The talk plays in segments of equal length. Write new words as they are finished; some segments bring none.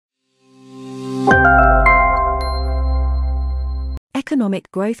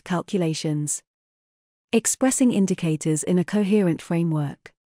Economic growth calculations. Expressing indicators in a coherent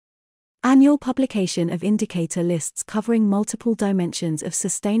framework. Annual publication of indicator lists covering multiple dimensions of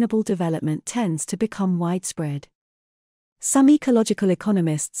sustainable development tends to become widespread. Some ecological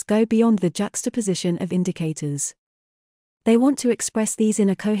economists go beyond the juxtaposition of indicators. They want to express these in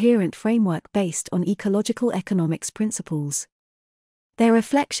a coherent framework based on ecological economics principles. Their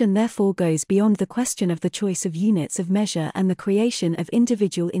reflection therefore goes beyond the question of the choice of units of measure and the creation of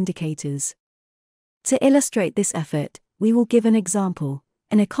individual indicators. To illustrate this effort, we will give an example.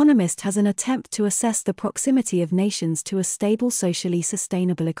 An economist has an attempt to assess the proximity of nations to a stable socially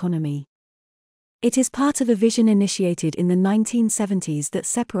sustainable economy. It is part of a vision initiated in the 1970s that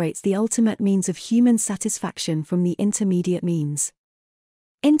separates the ultimate means of human satisfaction from the intermediate means.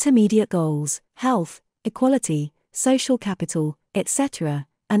 Intermediate goals, health, equality, social capital, etc.,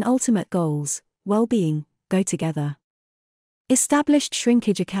 and ultimate goals, well-being, go together. Established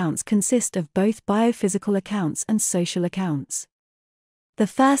shrinkage accounts consist of both biophysical accounts and social accounts. The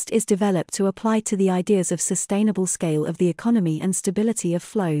first is developed to apply to the ideas of sustainable scale of the economy and stability of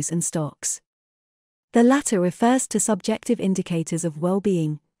flows and stocks. The latter refers to subjective indicators of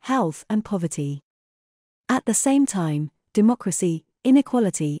well-being, health and poverty. At the same time, democracy,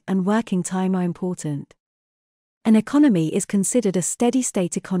 inequality and working time are important. An economy is considered a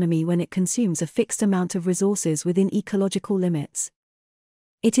steady-state economy when it consumes a fixed amount of resources within ecological limits.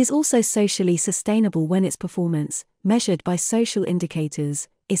 It is also socially sustainable when its performance, measured by social indicators,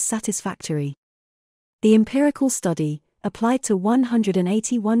 is satisfactory. The empirical study, applied to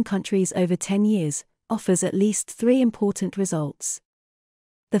 181 countries over 10 years, offers at least 3 important results.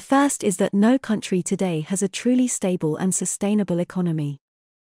 The first is that no country today has a truly stable and sustainable economy.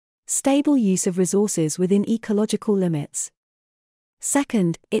 Stable use of resources within ecological limits.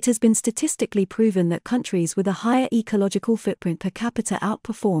 Second, it has been statistically proven that countries with a higher ecological footprint per capita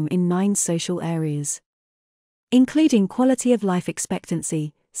outperform in 9 social areas, including quality of life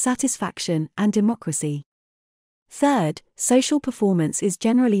expectancy, satisfaction, and democracy. Third, social performance is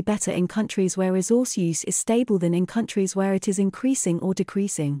generally better in countries where resource use is stable than in countries where it is increasing or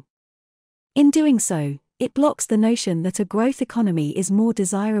decreasing. In doing so, it blocks the notion that a growth economy is more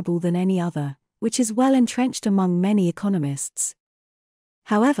desirable than any other, which is well entrenched among many economists.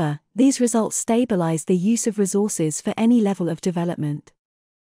 However, these results stabilize the use of resources for any level of development.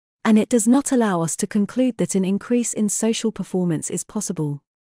 And it does not allow us to conclude that an increase in social performance is possible.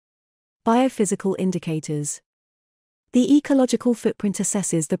 Biophysical indicators. The ecological footprint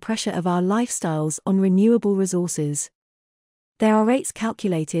assesses the pressure of our lifestyles on renewable resources. There are rates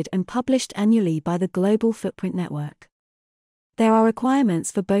calculated and published annually by the Global Footprint Network. There are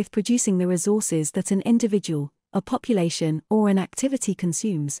requirements for both producing the resources that an individual, a population, or an activity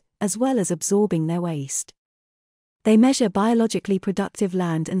consumes, as well as absorbing their waste. They measure biologically productive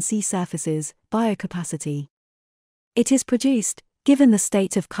land and sea surfaces, biocapacity. It is produced, given the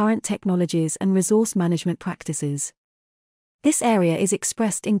state of current technologies and resource management practices. This area is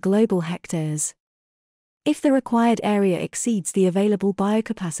expressed in global hectares. If the required area exceeds the available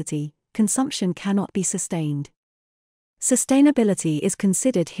biocapacity, consumption cannot be sustained. Sustainability is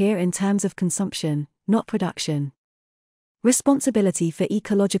considered here in terms of consumption, not production. Responsibility for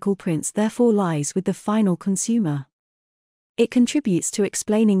ecological prints therefore lies with the final consumer. It contributes to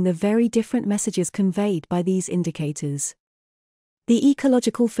explaining the very different messages conveyed by these indicators. The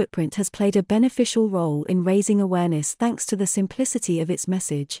ecological footprint has played a beneficial role in raising awareness thanks to the simplicity of its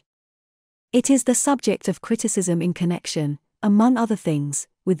message. It is the subject of criticism in connection, among other things,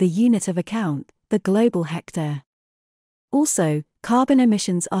 with the unit of account, the global hectare. Also, carbon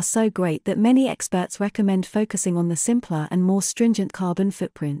emissions are so great that many experts recommend focusing on the simpler and more stringent carbon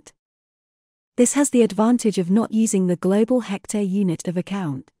footprint. This has the advantage of not using the global hectare unit of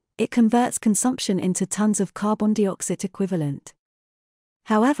account. It converts consumption into tons of carbon dioxide equivalent.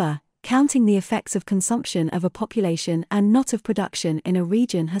 However, counting the effects of consumption of a population and not of production in a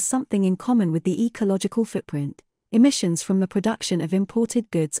region has something in common with the ecological footprint. Emissions from the production of imported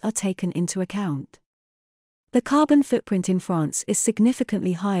goods are taken into account. The carbon footprint in France is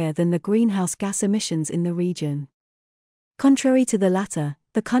significantly higher than the greenhouse gas emissions in the region. Contrary to the latter,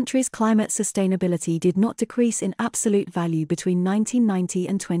 the country's climate sustainability did not decrease in absolute value between 1990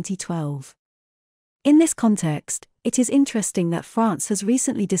 and 2012. In this context, it is interesting that France has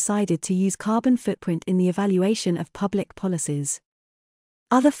recently decided to use carbon footprint in the evaluation of public policies.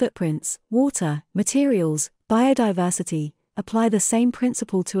 Other footprints, water, materials, biodiversity, apply the same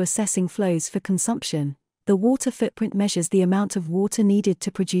principle to assessing flows for consumption. The water footprint measures the amount of water needed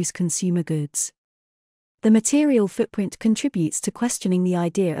to produce consumer goods. The material footprint contributes to questioning the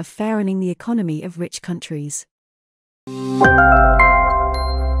idea of fairening the economy of rich countries.